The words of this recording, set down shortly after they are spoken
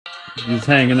Just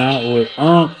hanging out with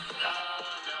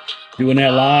doing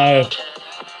that live.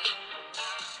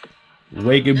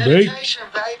 Wake and bake. Meditation,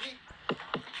 baby.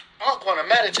 I'm gonna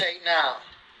meditate now.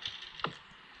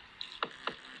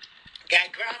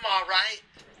 Got grandma right.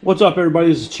 What's up, everybody?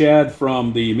 This is Chad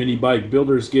from the Mini Bike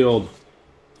Builders Guild.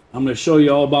 I'm going to show you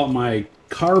all about my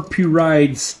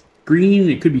Carpuride screen.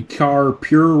 It could be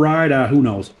Carpuride, who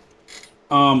knows.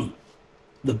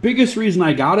 The biggest reason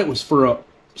I got it was for a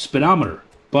speedometer.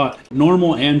 But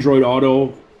normal Android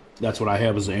Auto, that's what I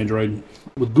have as an Android.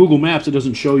 With Google Maps, it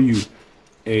doesn't show you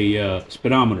a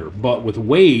speedometer. But with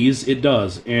WAZE, it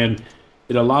does. And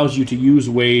it allows you to use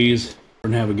WAZE for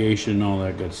navigation and all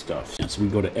that good stuff. And so we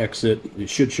go to exit. It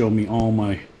should show me all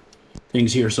my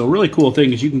things here. So a really cool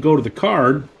thing is you can go to the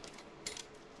card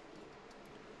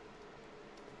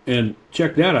and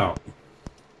check that out.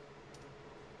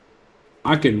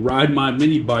 I can ride my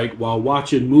mini bike while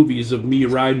watching movies of me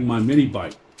riding my mini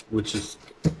bike, which is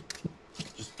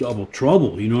just double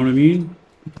trouble, you know what I mean?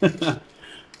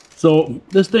 So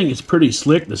this thing is pretty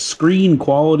slick. The screen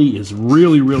quality is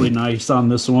really, really nice on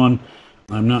this one.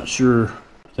 I'm not sure.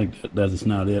 I think that is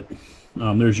not it.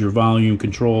 There's your volume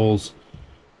controls.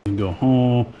 You can go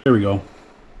home. There we go.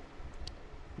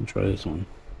 Let's try this one.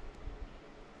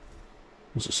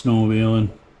 It's a snowmobiling.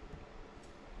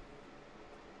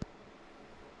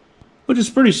 Which is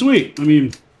pretty sweet. I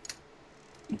mean,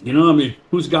 you know,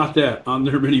 who's got that on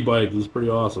their mini bike? It's pretty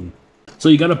awesome. So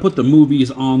you got to put the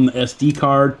movies on the SD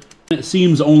card. It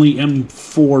seems only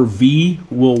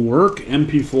M4V will work.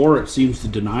 MP4, it seems to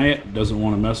deny it. It doesn't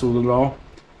want to mess with it at all.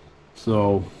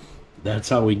 So that's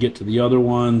how we get to the other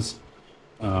ones.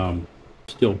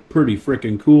 Still pretty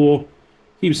freaking cool.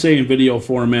 Keeps saying video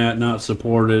format not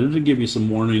supported. It'll give you some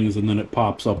warnings and then it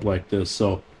pops up like this.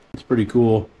 So it's pretty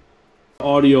cool.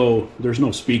 Audio, there's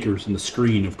no speakers in the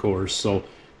screen, of course. So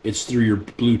it's through your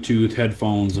Bluetooth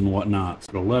headphones and whatnot. So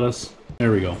it'll let us.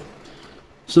 There we go.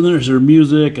 So there's your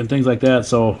music and things like that.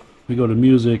 So we go to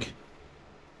music.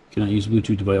 Cannot use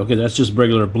Bluetooth device. Okay, that's just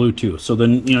regular Bluetooth. So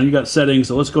then, you know, you got settings.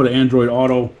 So let's go to Android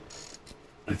Auto.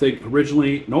 I think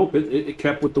originally, nope, it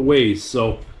kept with the WAZE.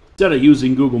 So instead of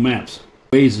using Google Maps,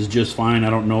 WAZE is just fine. I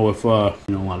don't know if, you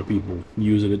know, a lot of people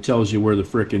use it. It tells you where the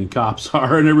frickin' cops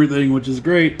are and everything, which is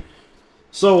great.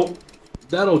 So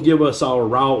that'll give us our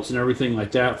routes and everything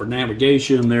like that for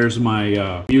navigation. There's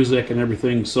my music and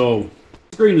everything. So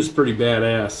the screen is pretty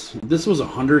badass. This was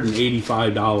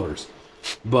 $185,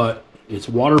 but it's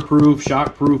waterproof,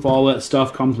 shockproof, all that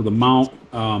stuff comes with a mount.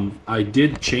 I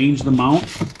did change the mount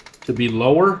to be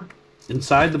lower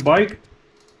inside the bike.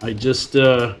 I just,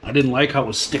 I didn't like how it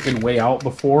was sticking way out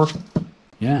before.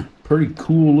 Yeah, pretty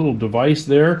cool little device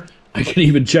there. I can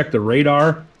even check the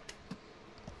radar.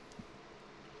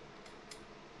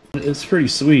 It's pretty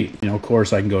sweet. You know, of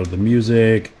course, I can go to the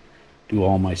music, do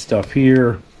all my stuff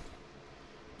here.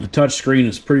 The touch screen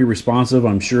is pretty responsive.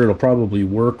 I'm sure it'll probably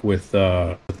work with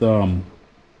gloves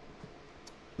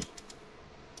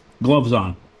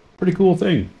on. Pretty cool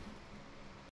thing.